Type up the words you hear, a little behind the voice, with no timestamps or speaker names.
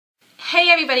Hey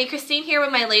everybody, Christine here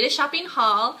with my latest shopping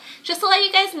haul. Just to let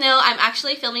you guys know, I'm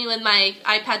actually filming with my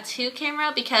iPad2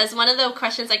 camera because one of the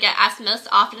questions I get asked most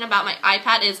often about my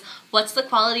iPad is what's the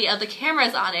quality of the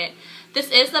cameras on it. This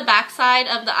is the back side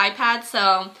of the iPad,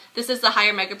 so this is the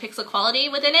higher megapixel quality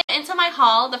within it. Into my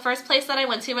haul, the first place that I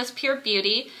went to was Pure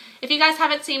Beauty. If you guys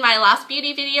haven't seen my last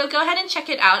beauty video, go ahead and check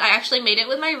it out. I actually made it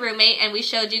with my roommate and we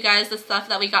showed you guys the stuff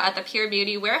that we got at the Pure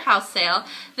Beauty warehouse sale.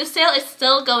 This sale is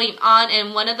still going on,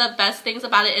 and one of the best things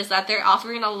about it is that they're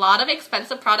offering a lot of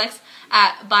expensive products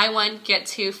at buy one, get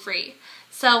two free.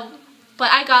 So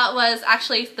what I got was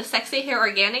actually the Sexy Hair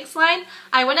Organics line.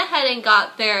 I went ahead and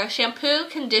got their shampoo,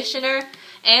 conditioner,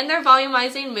 and their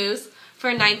volumizing mousse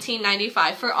for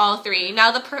 $19.95 for all three.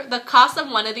 Now the cost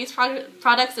of one of these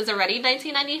products is already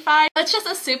 $19.95. It's just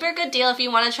a super good deal if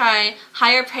you want to try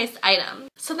higher priced items.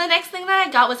 So the next thing that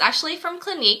I got was actually from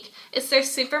Clinique. It's their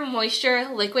Super Moisture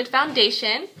Liquid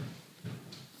Foundation.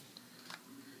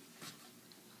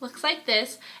 Looks like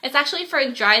this. It's actually for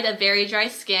dry to very dry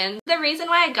skin. The reason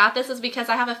why I got this is because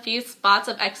I have a few spots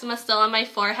of eczema still on my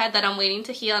forehead that I'm waiting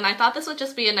to heal, and I thought this would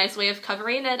just be a nice way of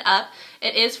covering it up.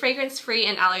 It is fragrance free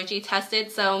and allergy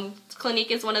tested, so Clinique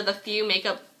is one of the few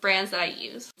makeup brands that I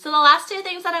use. So the last two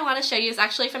things that I want to show you is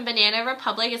actually from Banana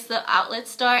Republic. It's the outlet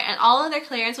store, and all of their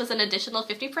clearance was an additional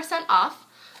 50% off.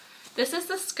 This is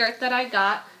the skirt that I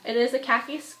got. It is a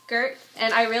khaki skirt,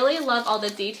 and I really love all the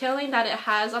detailing that it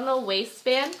has on the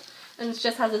waistband. And it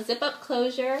just has a zip-up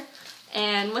closure.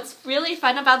 And what's really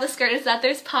fun about the skirt is that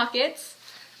there's pockets.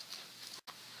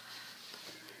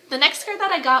 The next skirt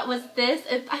that I got was this.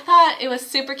 I thought it was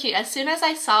super cute. As soon as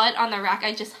I saw it on the rack,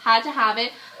 I just had to have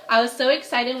it. I was so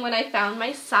excited when I found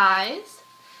my size.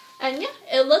 And yeah,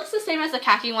 it looks the same as the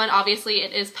khaki one. Obviously,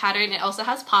 it is patterned. It also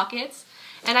has pockets.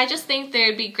 And I just think they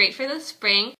would be great for the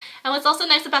spring. And what's also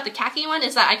nice about the khaki one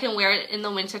is that I can wear it in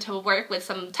the winter to work with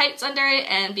some tights under it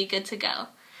and be good to go.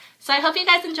 So I hope you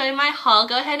guys enjoyed my haul.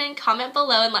 Go ahead and comment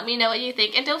below and let me know what you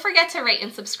think. And don't forget to rate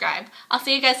and subscribe. I'll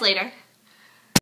see you guys later.